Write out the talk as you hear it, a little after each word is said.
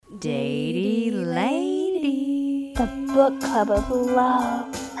Datey Lady. The book club of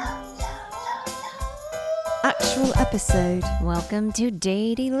love. Actual episode. Welcome to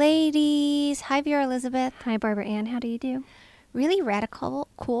Datey Ladies. Hi, Vera Elizabeth. Hi, Barbara Ann. How do you do? Really radical,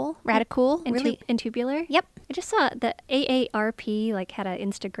 cool, radical. And, Really, and tubular? Yep. I just saw the AARP had an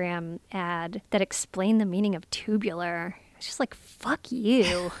Instagram ad that explained the meaning of tubular. It's just like, fuck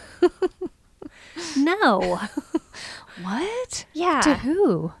you. No. What? Yeah. To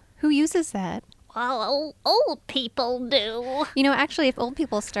who? Who uses that? Well, old people do. You know, actually, if old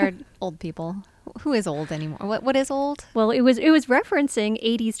people start, old people, who is old anymore? What is old? Well, it was referencing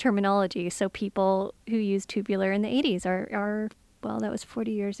 80s terminology. So people who use tubular in the 80s are well, that was 40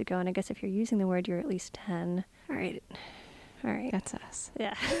 years ago. And I guess if you're using the word, you're at least 10. All right. That's us.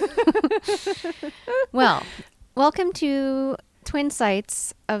 Yeah. Well, welcome to Twin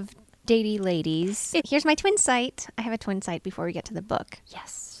Sites of Datey Ladies. Here's my twin site. I have a twin site before we get to the book.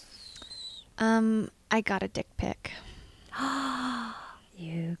 Yes. I got a dick pic.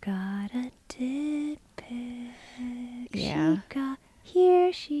 You got a dick pic. Yeah.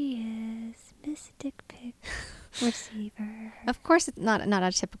 Here she is, Miss Dick Pic receiver. Of course, it's not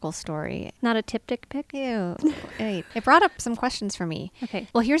a typical story. Not a tip dick pic? Ew. Wait. It brought up some questions for me. Okay.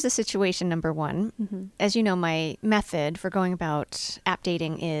 Well, here's the situation number one. Mm-hmm. As you know, my method for going about app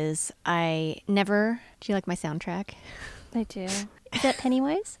dating is I never... Do you like my soundtrack? I do. Is that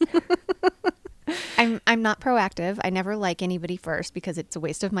Pennywise? I'm not proactive. I never like anybody first because it's a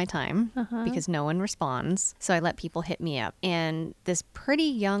waste of my time because no one responds. So I let people hit me up. And this pretty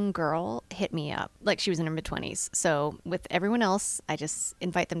young girl hit me up. Like she was in her mid-20s. So with everyone else, I just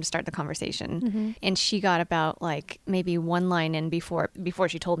invite them to start the conversation. Mm-hmm. And she got about like maybe one line in before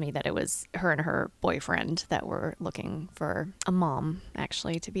she told me that it was her and her boyfriend that were looking for a mom,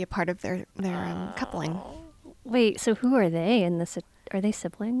 actually, to be a part of their coupling. Wait, so who are they in this? Are they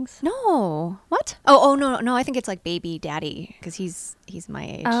siblings? No. What? Oh, no. I think it's like baby daddy because he's my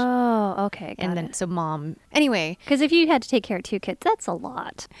age. Oh, okay. And then so mom. Anyway, because if you had to take care of two kids, that's a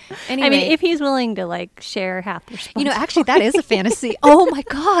lot. Anyway, I mean, if he's willing to like share half the responsibility. You know, actually, that is a fantasy. Oh my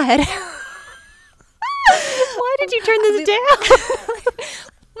god. Why did you turn this down?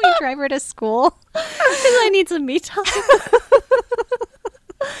 We drive her to school because I need some me time.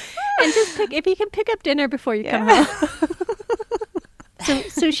 And just if you can pick up dinner before you come home.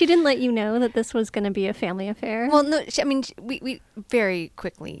 So she didn't let you know that this was going to be a family affair? Well, no, we very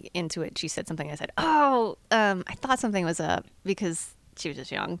quickly into it. She said something. I said, I thought something was up because she was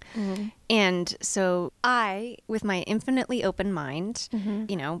just young. Mm-hmm. And so I, with my infinitely open mind,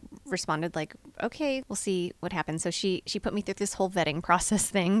 responded like, okay, we'll see what happens. So she put me through this whole vetting process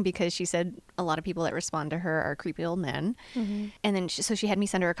thing because she said a lot of people that respond to her are creepy old men. Mm-hmm. And then she had me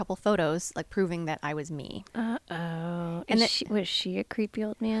send her a couple photos like proving that I was me. Uh-oh. And was she a creepy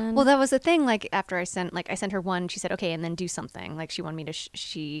old man? Well, that was the thing. Like after I sent her one, she said, okay, and then do something. Like she wanted me to,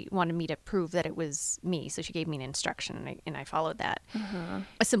 she wanted me to prove that it was me. So she gave me an instruction and I followed that. Uh-huh.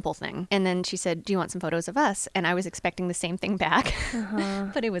 A simple thing. And then she said, do you want some photos of us? And I was expecting the same thing back,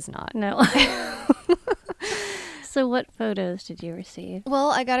 but it was not. No. So what photos did you receive?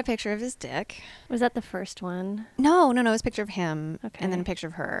 Well, I got a picture of his dick. Was that the first one? No. It was a picture of him and then a picture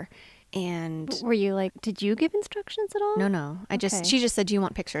of her. And were you like, did you give instructions at all? No. She just said, do you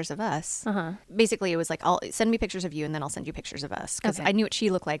want pictures of us? Uh-huh. Basically, it was like, I'll send me pictures of you and then I'll send you pictures of us. Because I knew what she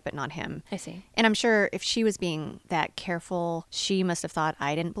looked like, but not him. I see. And I'm sure if she was being that careful, she must have thought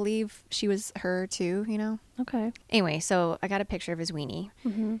I didn't believe she was her too, you know? Okay. Anyway, so I got a picture of his weenie.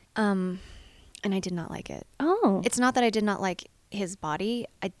 Mm-hmm. And I did not like it. Oh. It's not that I did not like his body.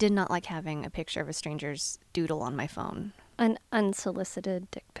 I did not like having a picture of a stranger's doodle on my phone. An unsolicited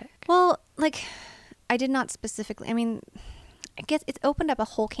dick pic. Well, like, I did not specifically. I mean, I guess it's opened up a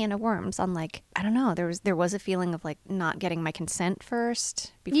whole can of worms on like, I don't know. There was a feeling of like not getting my consent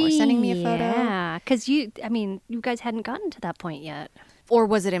first before sending me a photo. Yeah, because you guys hadn't gotten to that point yet. Or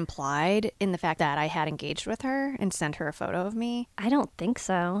was it implied in the fact that I had engaged with her and sent her a photo of me? I don't think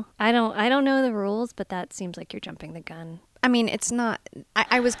so. I don't know the rules, but that seems like you're jumping the gun. I mean, it's not.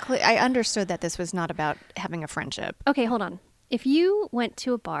 I was clear. I understood that this was not about having a friendship. Okay, hold on. If you went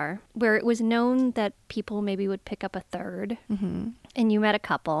to a bar where it was known that people maybe would pick up a third, and you met a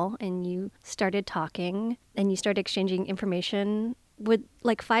couple and you started talking and you started exchanging information, would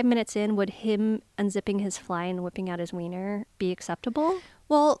like 5 minutes in, would him unzipping his fly and whipping out his wiener be acceptable?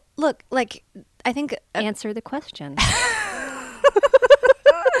 Well, look, like I think answer the question.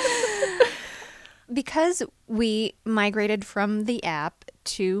 Because we migrated from the app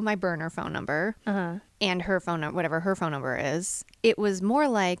to my burner phone number Uh-huh. and her phone number, whatever her phone number is. It was more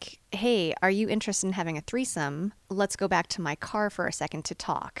like, hey, are you interested in having a threesome? Let's go back to my car for a second to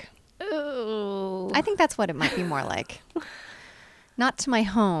talk. Oh. I think that's what it might be more like. Not to my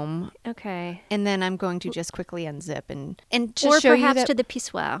home, Okay. and then I'm going to just quickly unzip and just Or show you perhaps that. to the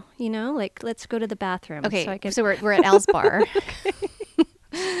pissoir, like let's go to the bathroom. Okay, So I can... so we're at Al's bar.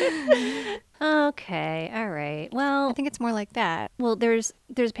 Okay. All right. Well, I think it's more like that. Well, there's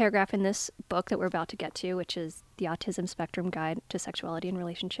a paragraph in this book that we're about to get to, which is the Autism Spectrum Guide to Sexuality and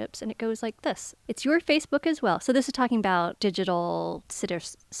Relationships, and it goes like this. It's your Facebook as well. So this is talking about digital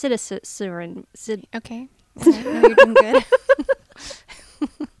citizen. Okay. All right. No, you're doing good.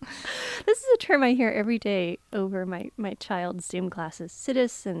 This is a term I hear every day over my child's Zoom classes.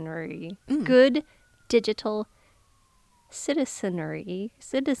 Citizenry. Good digital citizenry.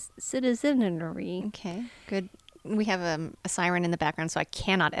 Citizenry. Okay, good. We have a siren in the background, so I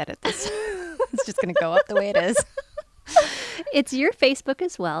cannot edit this. It's just going to go up the way it is. It's your Facebook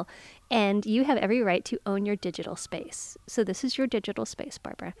as well, and you have every right to own your digital space. So this is your digital space,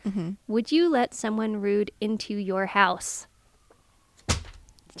 Barbara. Mm-hmm. Would you let someone rude into your house?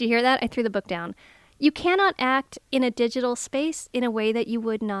 Did you hear that? I threw the book down. You cannot act in a digital space in a way that you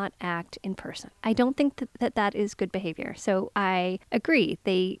would not act in person. I don't think that is good behavior. So I agree.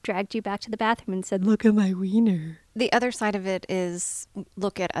 They dragged you back to the bathroom and said, "Look at my wiener." The other side of it is,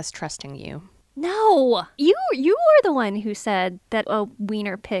 look at us trusting you. No, you are the one who said that a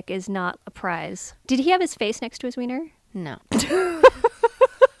wiener pic is not a prize. Did he have his face next to his wiener? No.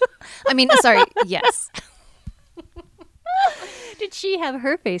 I mean, sorry, yes. Did she have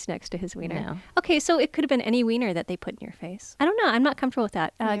her face next to his wiener? No. Okay, so it could have been any wiener that they put in your face. I don't know. I'm not comfortable with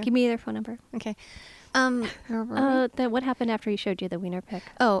that. Yeah. Give me their phone number. Okay. What happened after he showed you the wiener pic?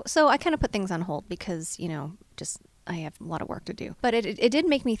 Oh, so I kind of put things on hold because, just I have a lot of work to do. But it did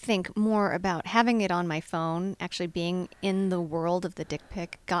make me think more about having it on my phone, actually being in the world of the dick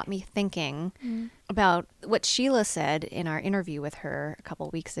pic, got me thinking about what Sheila said in our interview with her a couple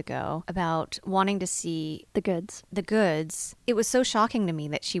weeks ago about wanting to see The goods. the goods. It was so shocking to me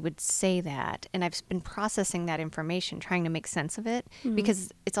that she would say that. And I've been processing that information, trying to make sense of it,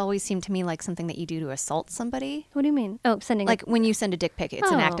 because it's always seemed to me like something that you do to assault somebody. What do you mean? Oh, sending Like when you send a dick pic, it's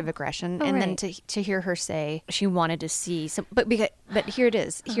an act Oh. of aggression. Oh, And then right. to hear her say she wanted to see some, but here it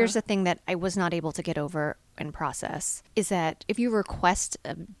is. Here's the thing that I was not able to get over and process is that if you request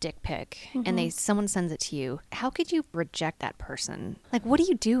a dick pic and someone sends it to you, how could you reject that person? Like, what do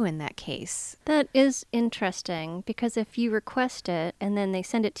you do in that case? That is interesting because if you request it and then they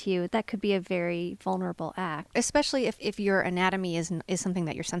send it to you, that could be a very vulnerable act. Especially if your anatomy is something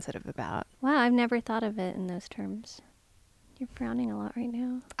that you're sensitive about. Wow, I've never thought of it in those terms. You're frowning a lot right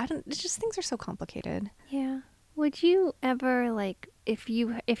now. It's just things are so complicated. Yeah. Would you ever, like, if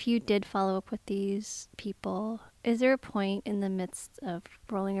you did follow up with these people, is there a point in the midst of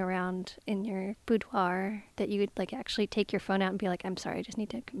rolling around in your boudoir that you would, like, actually take your phone out and be like, I'm sorry, I just need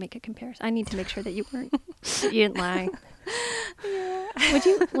to make a comparison. I need to make sure that you weren't, that you didn't lie. Yeah.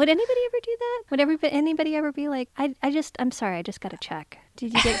 Would anybody ever do that? Would anybody ever be like, I'm sorry, I just got to check.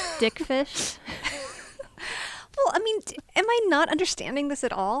 Did you get dick fished? Well, I mean, am I not understanding this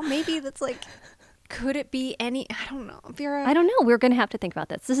at all? Maybe that's like, could it be any, I don't know, Vera? I don't know. We're going to have to think about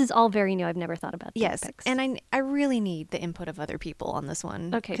this. This is all very new. I've never thought about dick Yes, pics. and I really need the input of other people on this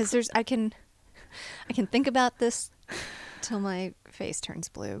one. Okay, Because I can think about this till my face turns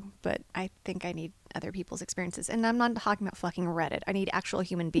blue, but I think I need other people's experiences. And I'm not talking about fucking Reddit. I need actual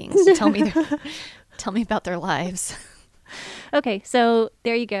human beings to tell me about their lives. Okay, so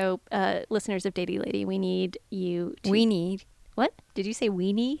there you go, listeners of Datey Lady. We need you to... We need. What? Did you say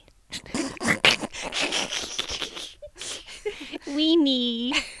weenie? We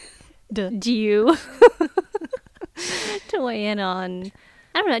need you to weigh in on,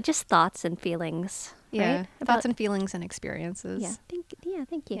 I don't know, just thoughts and feelings. Yeah, right? thoughts and feelings and experiences. Yeah,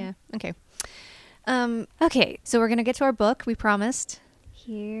 thank you. Yeah. Okay. Okay. So we're gonna get to our book. We promised.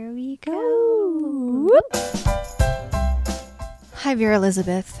 Here we go. Hi, Vera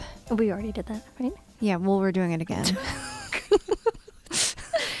Elizabeth. We already did that, right? Yeah. Well, we're doing it again.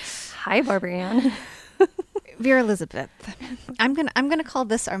 Hi, Barbara Ann. Vera Elizabeth. I'm gonna call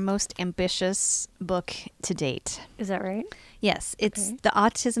this our most ambitious book to date. Is that right? Yes, it's Okay. The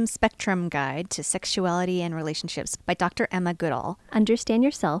Autism Spectrum Guide to Sexuality and Relationships by Dr. Emma Goodall. Understand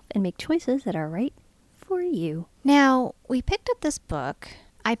yourself and make choices that are right for you. Now, we picked up this book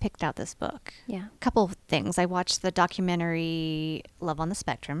I picked out this book? Yeah. A couple of things. I watched the documentary Love on the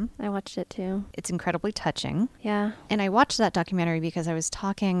Spectrum. I watched it too. It's incredibly touching. Yeah. And I watched that documentary because I was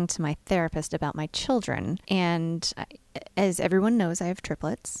talking to my therapist about my children. And as everyone knows, I have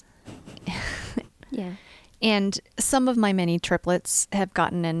triplets. Yeah. And some of my many triplets have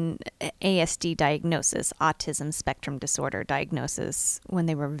gotten an ASD diagnosis, autism spectrum disorder diagnosis, when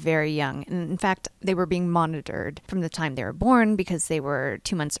they were very young. And in fact, they were being monitored from the time they were born because they were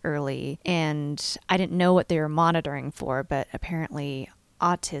 2 months early. And I didn't know what they were monitoring for, but apparently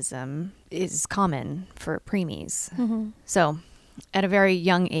autism is common for preemies. So at a very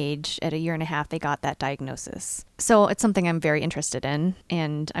young age, at 1.5 years, they got that diagnosis. So it's something I'm very interested in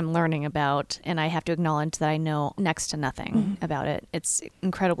and I'm learning about. And I have to acknowledge that I know next to nothing about it. It's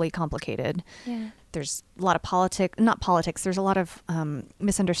incredibly complicated. Yeah. There's a lot of not politics, there's a lot of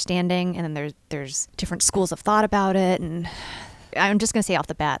misunderstanding. And then there's different schools of thought about it. And I'm just going to say off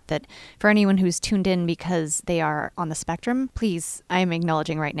the bat that for anyone who's tuned in because they are on the spectrum, please, I am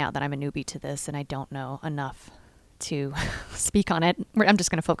acknowledging right now that I'm a newbie to this and I don't know enough to speak on it. I'm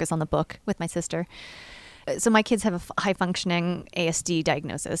just going to focus on the book with my sister. So my kids have a high-functioning ASD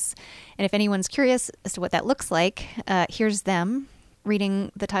diagnosis. And if anyone's curious as to what that looks like, here's them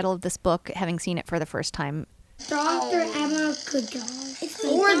reading the title of this book, having seen it for the first time. Dr. Emma Goodall. It's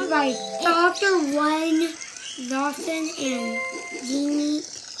forward by Dr. Wen Lawson and Jeannie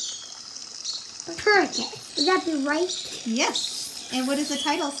Perkins. Would that be right? Yes. And what does the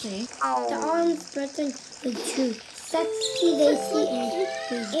title say? The arms spreading the truth. Sex, privacy,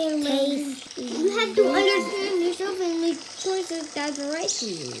 and race. You have to understand yourself and make choices that are right for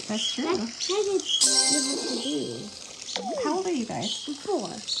you. That's true. That's what you have to do. How old are you guys? 4.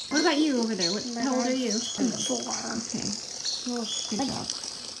 What about you over there? How old are you? 4. Okay. Good job.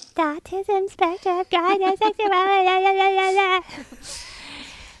 Autism spectrum guidance.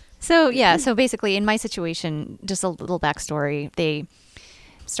 So basically in my situation, just a little backstory, they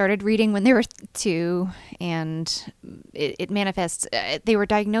started reading when they were 2 and it manifests. They were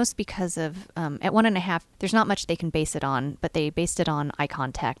diagnosed because of, at 1.5, there's not much they can base it on, but they based it on eye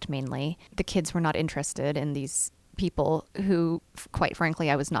contact mainly. The kids were not interested in these people who, quite frankly,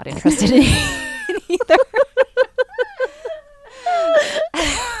 I was not interested in either.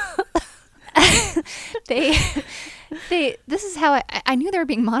 This is how I knew they were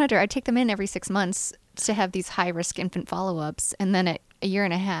being monitored. I'd take them in every 6 months to have these high risk infant follow-ups. And then at 1.5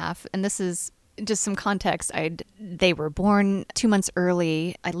 years, and this is just some context, they were born 2 months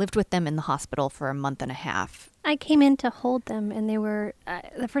early. I lived with them in the hospital for 1.5 months. I came in to hold them, and they were,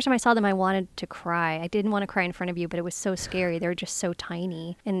 the first time I saw them, I wanted to cry. I didn't want to cry in front of you, but it was so scary. They were just so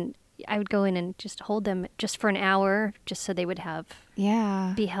tiny. And I would go in and just hold them just for an hour, just so they would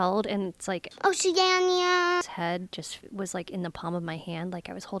be held. And it's like, Oceania. his head just was like in the palm of my hand, like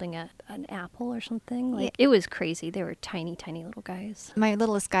I was holding an apple or something. Like it was crazy. They were tiny, tiny little guys. My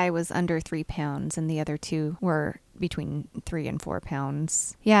littlest guy was under 3 pounds, and the other 2 were between 3 and 4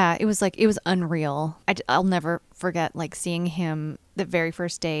 pounds. Yeah, it was unreal. I'll never forget seeing him the very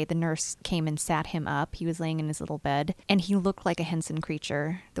first day. The nurse came and sat him up. He was laying in his little bed, and he looked like a Henson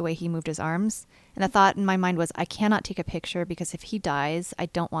creature, the way he moved his arms. And the thought in my mind was, I cannot take a picture because if he dies, I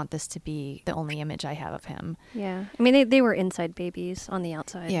don't want this to be the only image I have of him. Yeah. I mean, they were inside babies on the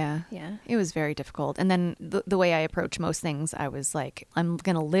outside. Yeah. Yeah. It was very difficult. And then the way I approach most things, I was like, I'm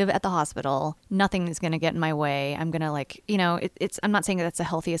going to live at the hospital. Nothing is going to get in my way. I'm going to I'm not saying that's the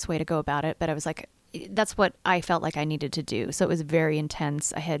healthiest way to go about it, but I was like, that's what I felt like I needed to do. So it was very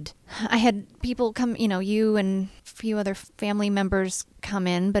intense. I had people come, you and a few other family members come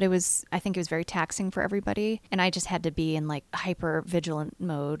in, but I think it was very taxing for everybody. And I just had to be in hyper vigilant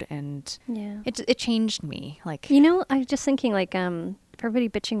mode, and it changed me. I was just thinking everybody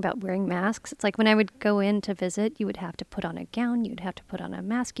bitching about wearing masks. It's like when I would go in to visit, you would have to put on a gown, you'd have to put on a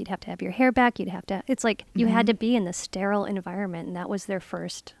mask, you'd have to have your hair back, it's like you had to be in this sterile environment, and that was their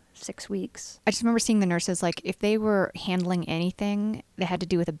first 6 weeks. I just remember seeing the nurses, if they were handling anything that had to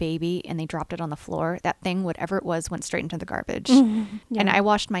do with a baby and they dropped it on the floor, that thing, whatever it was, went straight into the garbage. Yeah. And I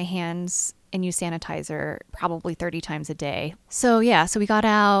washed my hands and used sanitizer probably 30 times a day. So we got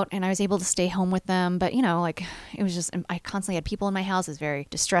out and I was able to stay home with them. But, it was just, I constantly had people in my house. It was very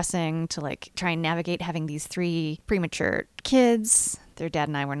distressing to try and navigate having these 3 premature kids. Their dad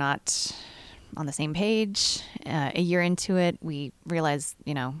and I were not on the same page. A year into it, we realized,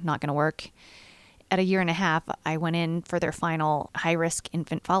 not going to work. at a 1.5 years, I went in for their final high-risk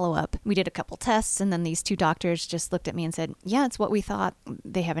infant follow-up. We did a couple tests, and then these 2 doctors just looked at me and said, yeah, it's what we thought.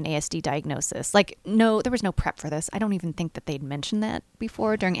 They have an ASD diagnosis. Like, no, there was no prep for this. I don't even think that they'd mentioned that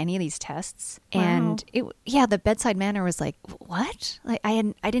before during any of these tests. Wow. And the bedside manner was like, what? Like,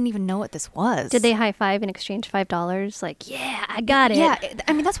 I didn't even know what this was. Did they high five and exchange $5? Like, yeah, I got it. Yeah,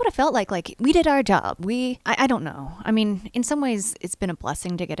 I mean, that's what it felt like. Like, we did our job. I don't know. I mean, in some ways, it's been a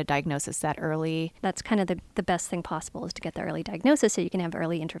blessing to get a diagnosis that early. That's kind of the best thing possible, is to get the early diagnosis so you can have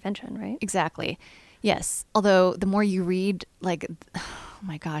early intervention, right? Exactly. Yes. Although the more you read, like, oh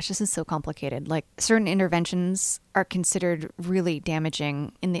my gosh, this is so complicated. Like, certain interventions are considered really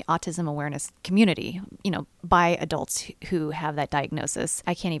damaging in the autism awareness community, by adults who have that diagnosis.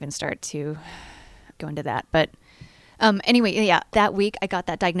 I can't even start to go into that. But anyway, yeah, that week I got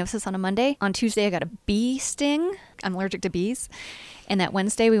that diagnosis on a Monday. On Tuesday, I got a bee sting. I'm allergic to bees. And that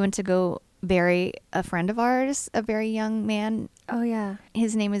Wednesday, we went to go bury a friend of ours, a very young man. Oh, yeah.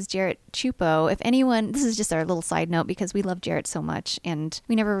 His name is Jarrett Chupo. If anyone, this is just our little side note because we love Jarrett so much and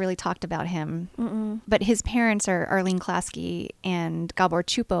we never really talked about him. Mm-mm. But his parents are Arlene Klasky and Gabor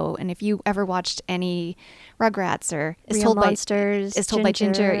Chupo. And if you ever watched any Rugrats or Real Monsters, Is Told by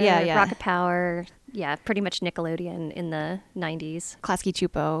Ginger, yeah. Rocket Power, yeah, pretty much Nickelodeon in the 90s. Klasky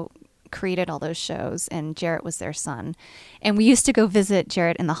Chupo created all those shows, and Jarrett was their son. And we used to go visit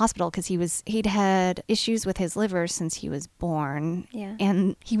Jarrett in the hospital because he'd had issues with his liver since he was born. Yeah.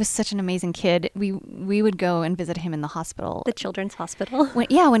 And he was such an amazing kid. We would go and visit him in the hospital. The Children's Hospital.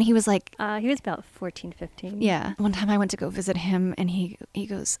 When he was like... he was about 14, 15. Yeah. One time I went to go visit him, and he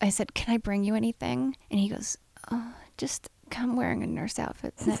goes, I said, can I bring you anything? And he goes, just come wearing a nurse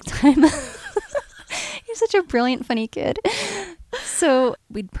outfit next time. He's such a brilliant, funny kid. So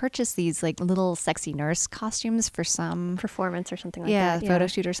we'd purchase these like little sexy nurse costumes for some performance or something like that. Yeah, photo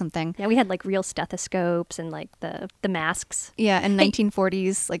shoot or something. Yeah, we had like real stethoscopes and like the masks. Yeah, and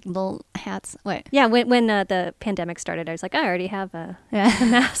 1940s like little hats. What? Yeah, when the pandemic started, I was like, I already have the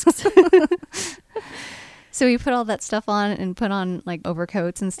masks. So we put all that stuff on and put on like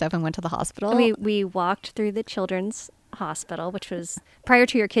overcoats and stuff and went to the hospital. We walked through the children's hospital, which was prior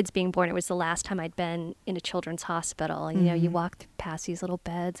to your kids being born. It was the last time I'd been in a children's hospital. And, you walk past these little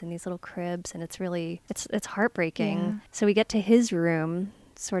beds and these little cribs, and it's really, it's heartbreaking. Yeah. So we get to his room,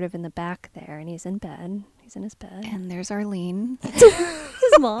 sort of in the back there, and he's in bed. He's in his bed. And there's Arlene,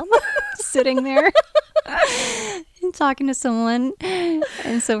 his mom, sitting there and talking to someone.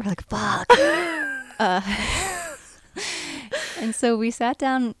 And so we're like, fuck. And so we sat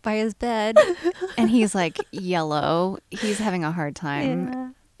down by his bed, and he's like yellow. He's having a hard time. Yeah.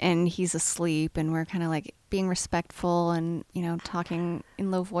 And he's asleep, and we're kind of like being respectful and, talking in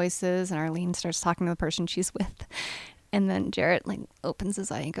low voices. And Arlene starts talking to the person she's with. And then Jarrett like opens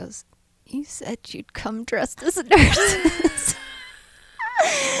his eye and goes, you said you'd come dressed as a nurse.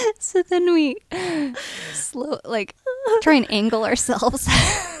 So then we try and angle ourselves.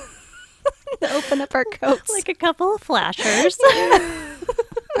 Open up our coats. Like a couple of flashers.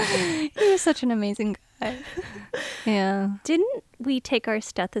 He was such an amazing guy. Yeah. Didn't we take our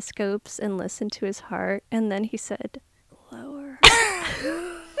stethoscopes and listen to his heart? And then he said, lower.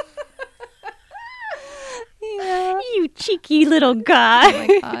 Yeah. You cheeky little guy.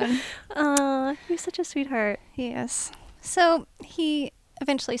 Oh my God. He was such a sweetheart. Yes. So he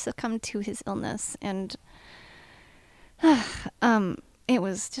eventually succumbed to his illness, and it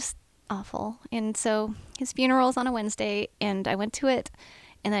was just awful. And so his funeral is on a Wednesday, and I went to it,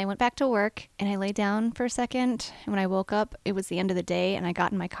 and then I went back to work, and I lay down for a second, and when I woke up, it was the end of the day, and I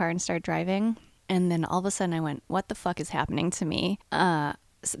got in my car and started driving, and then all of a sudden I went, what the fuck is happening to me?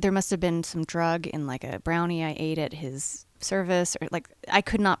 There must have been some drug in like a brownie I ate at his service, or like I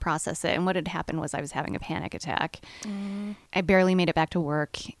could not process it, and what had happened was I was having a panic attack. I barely made it back to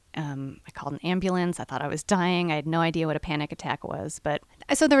work. I called an ambulance. I thought I was dying. I had no idea what a panic attack was. But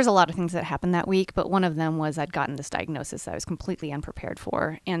so there was a lot of things that happened that week. But one of them was I'd gotten this diagnosis that I was completely unprepared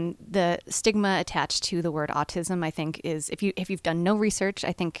for. And the stigma attached to the word autism, I think, is if you've done no research,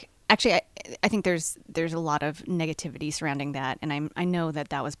 I think there's a lot of negativity surrounding that, and I know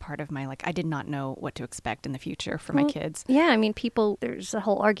that was part of my I did not know what to expect in the future for my kids. Yeah, I mean, there's a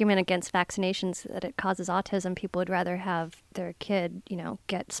whole argument against vaccinations that it causes autism. People would rather have their kid,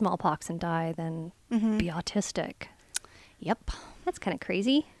 get smallpox and die than be autistic. Yep, that's kind of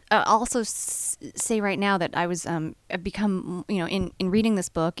crazy. I'll also say right now that I've become, in reading this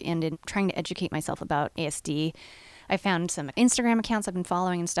book and in trying to educate myself about ASD. I found some Instagram accounts I've been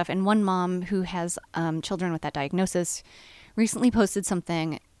following and stuff. And one mom who has children with that diagnosis recently posted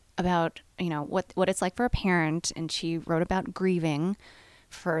something about, what it's like for a parent. And she wrote about grieving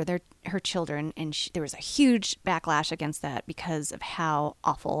for her children, and there was a huge backlash against that because of how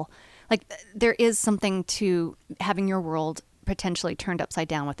awful. Like, there is something to having your world potentially turned upside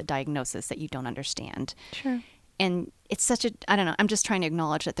down with a diagnosis that you don't understand. Sure. And it's such a, I don't know, I'm just trying to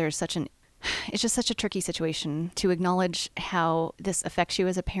acknowledge that it's just such a tricky situation to acknowledge how this affects you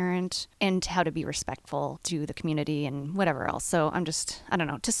as a parent and how to be respectful to the community and whatever else. So I don't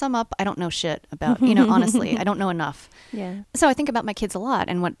know. To sum up, I don't know shit about, honestly, I don't know enough. Yeah. So I think about my kids a lot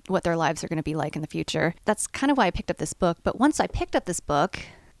and what their lives are going to be like in the future. That's kind of why I picked up this book. But once I picked up this book,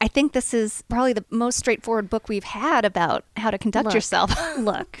 I think this is probably the most straightforward book we've had about how to conduct yourself.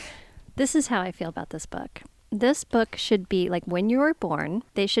 Look, this is how I feel about this book. This book should be like when you were born,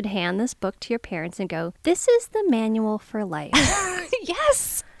 they should hand this book to your parents and go, this is the manual for life.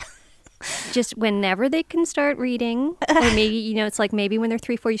 Yes. Just whenever they can start reading, or maybe, it's like maybe when they're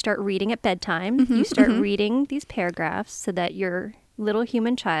 3, 4, you start reading at bedtime. You start reading these paragraphs so that your little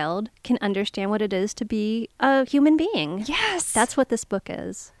human child can understand what it is to be a human being. Yes. That's what this book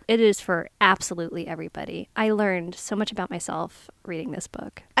is. It is for absolutely everybody. I learned so much about myself reading this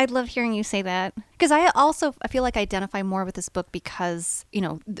book. I'd love hearing you say that. Because I feel like I identify more with this book because,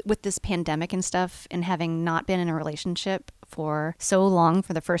 with this pandemic and stuff and having not been in a relationship for so long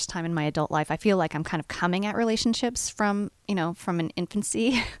for the first time in my adult life, I feel like I'm kind of coming at relationships from an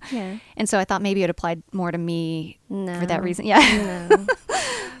infancy. Yeah. And so I thought maybe it applied more to me for that reason. Yeah. No.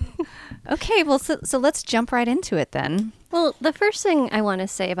 Okay, well, so let's jump right into it then. Well, the first thing I want to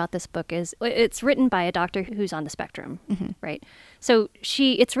say about this book is it's written by a doctor who's on the spectrum, right? So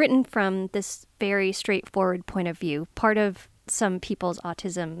it's written from this very straightforward point of view. Part of some people's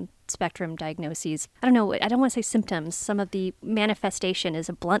autism spectrum diagnoses, I don't want to say symptoms. Some of the manifestation is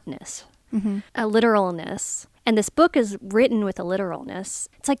a bluntness, a literalness. And this book is written with a literalness.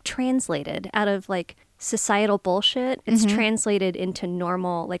 It's like translated out of like societal bullshit. It's translated into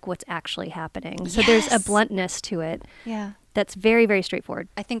normal, like what's actually happening. So there's a bluntness to it. Yeah. That's very, very straightforward.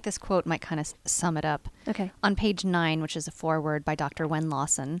 I think this quote might kind of sum it up. Okay. On page 9, which is a foreword by Dr. Wen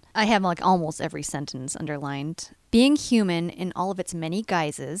Lawson, I have like almost every sentence underlined. Being human in all of its many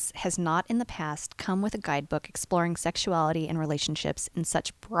guises has not in the past come with a guidebook exploring sexuality and relationships in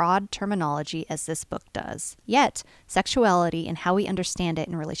such broad terminology as this book does. Yet, sexuality and how we understand it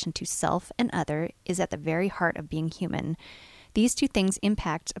in relation to self and other is at the very heart of being human. These two things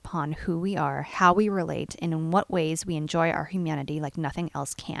impact upon who we are, how we relate, and in what ways we enjoy our humanity like nothing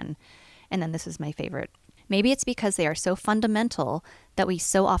else can. And then this is my favorite. Maybe it's because they are so fundamental that we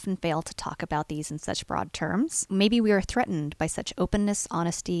so often fail to talk about these in such broad terms. Maybe we are threatened by such openness,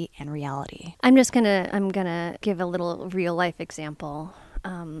 honesty, and reality. I'm gonna give a little real life example.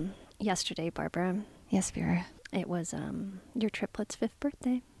 Yesterday, Barbara. Yes, Vera. It was your triplets' 5th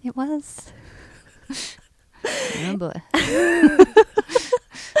birthday. It was. Oh boy.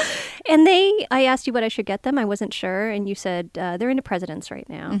 And I asked you what I should get them. I wasn't sure. And you said they're into presidents right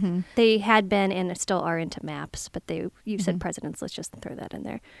now. They had been and still are into maps, but you said presidents. Let's just throw that in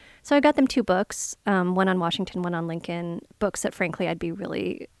there. So I got them 2 books, one on Washington, one on Lincoln, books that frankly I'd be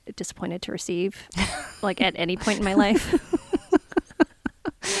really disappointed to receive, like at any point in my life.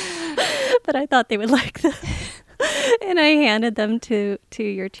 But I thought they would like them. And I handed them to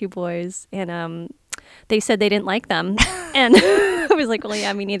your 2 boys, and they said they didn't like them. And I was like, well,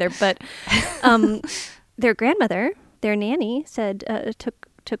 yeah, me neither. But their grandmother, their nanny, said,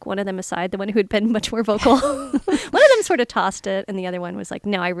 took one of them aside, the one who had been much more vocal. One of them sort of tossed it, and the other one was like,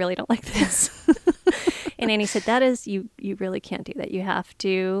 no, I really don't like this. And Annie said, you really can't do that. You have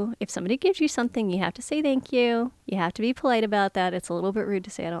to, if somebody gives you something, you have to say thank you. You have to be polite about that. It's a little bit rude to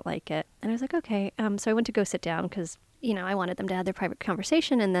say I don't like it. And I was like, okay. So I went to go sit down because, I wanted them to have their private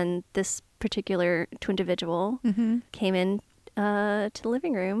conversation. And then this particular individual came in to the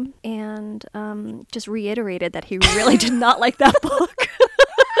living room and just reiterated that he really did not like that book.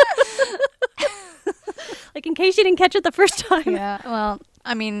 Like, in case you didn't catch it the first time. Yeah, well,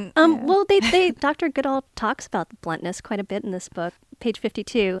 I mean... Well, they Dr. Goodall talks about bluntness quite a bit in this book. Page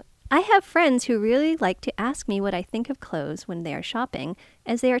 52. I have friends who really like to ask me what I think of clothes when they are shopping,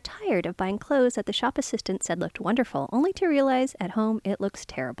 as they are tired of buying clothes that the shop assistant said looked wonderful, only to realize at home it looks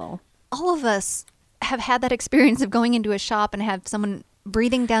terrible. All of us have had that experience of going into a shop and have someone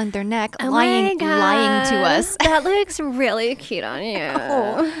breathing down their neck, lying to us. That looks really cute on you.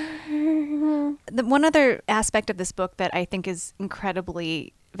 The one other aspect of this book that I think is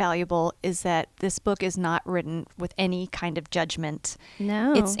incredibly valuable is that this book is not written with any kind of judgment.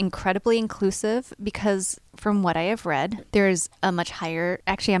 No. It's incredibly inclusive because from what I have read, there's a much higher,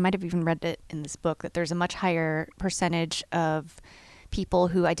 actually I might have even read it in this book, that there's a much higher percentage of people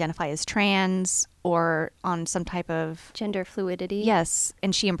who identify as trans or on some type of Gender fluidity. yes,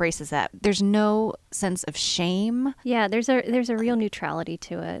 and she embraces that. There's no sense of shame. Yeah, there's a real neutrality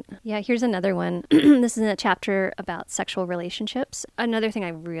to it. Yeah, here's another one. This is a chapter about sexual relationships. Another thing I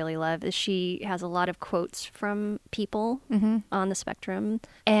really love is she has a lot of quotes from people on the spectrum,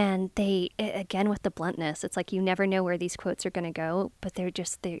 and they, again, with the bluntness, it's like you never know where these quotes are going to go, but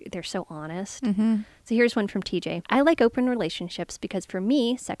they're so honest. So here's one from TJ. I like open relationships because for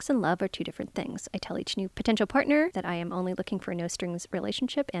me, sex and love are two different things. I tell each new potential partner that I am only looking for a no-strings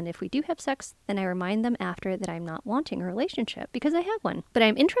relationship, and if we do have sex, then I remind them after that I'm not wanting a relationship because I have one. But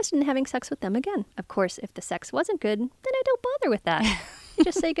I'm interested in having sex with them again. Of course, if the sex wasn't good, then I don't bother with that. You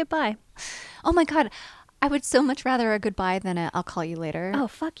just say goodbye. Oh my God. I would so much rather a goodbye than a I'll call you later. Oh,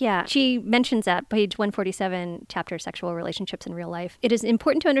 fuck yeah. She mentions that, page 147, chapter Sexual Relationships in Real Life. It is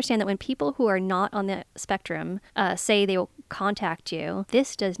important to understand that when people who are not on the spectrum say they will contact you,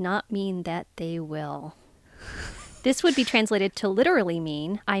 this does not mean that they will. This would be translated to literally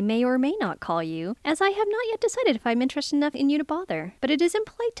mean, I may or may not call you, as I have not yet decided if I'm interested enough in you to bother. But it is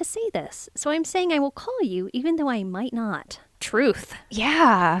impolite to say this, so I'm saying I will call you even though I might not. Truth.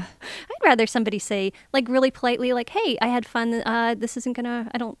 Yeah. I'd rather somebody say, like, really politely, like, hey, I had fun. This isn't gonna,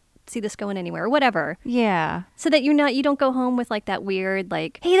 I don't see this going anywhere, or whatever. Yeah. So that you don't go home with like that weird,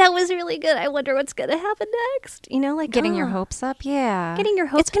 like, hey, that was really good. I wonder what's gonna happen next. You know, like Getting your hopes up. Yeah. Getting your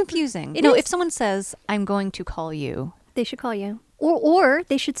hopes It's confusing. It No, is. if someone says, I'm going to call you. They should call you. Or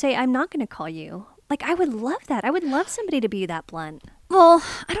they should say, I'm not gonna call you. Like, I would love that. I would love somebody to be that blunt. Well,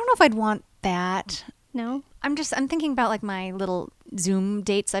 I don't know if I'd want that. No? I'm thinking about like my little Zoom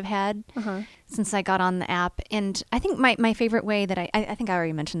dates I've had since I got on the app. And I think my favorite way that I think I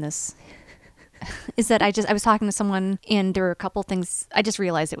already mentioned this is that I was talking to someone and there were a couple things I just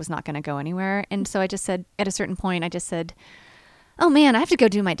realized it was not going to go anywhere. And so I just said, at a certain point, I just said, oh man, I have to go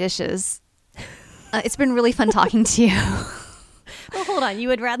do my dishes. It's been really fun talking to you. Well, hold on. You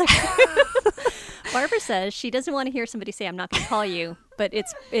would rather... Barbara says she doesn't want to hear somebody say, I'm not going to call you, but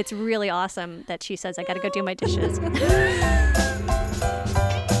it's really awesome that she says, I got to go do my dishes.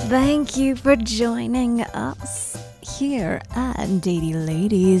 Thank you for joining us here at Datey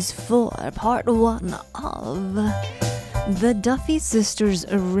Ladies for part 1 of the Duffy Sisters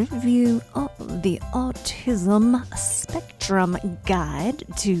review of the Autism Spectrum Guide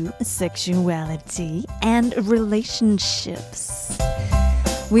to Sexuality and Relationships.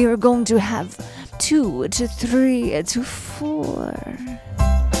 We are going to have 2 to 3 to 4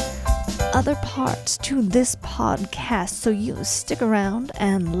 other parts to this podcast, so you stick around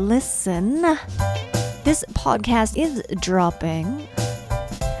and listen. This podcast is dropping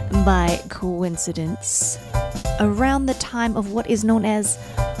by coincidence around the time of what is known as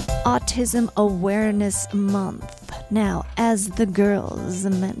Autism Awareness Month. Now, as the girls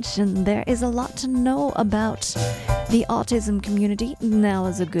mentioned, there is a lot to know about the autism community. Now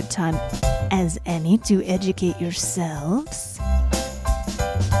is a good time as any to educate yourselves.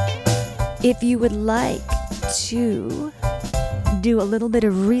 If you would like to do a little bit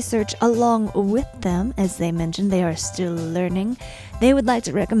of research along with them, as they mentioned, they are still learning, they would like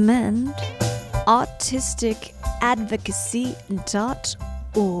to recommend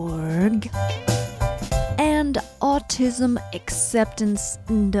autisticadvocacy.org and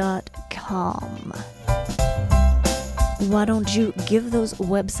autismacceptance.com. Why don't you give those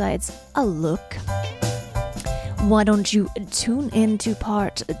websites a look? Why don't you tune in to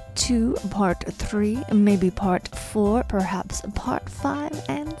part 2, part 3, maybe part 4, perhaps part 5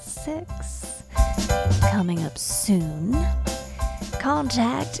 and 6? Coming up soon.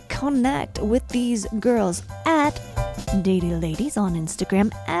 Connect with these girls at Datey Ladies on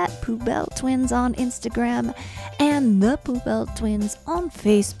Instagram, at Poubelle Twins on Instagram, and the Poubelle Twins on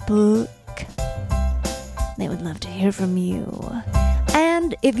Facebook. They would love to hear from you.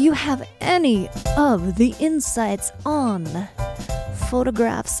 And if you have any of the insights on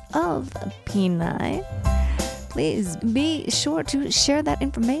photographs of peni, please be sure to share that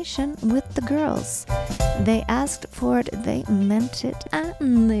information with the girls. They asked for it, they meant it,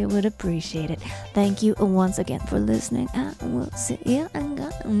 and they would appreciate it. Thank you once again for listening, and we'll see you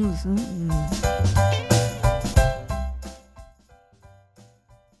again soon.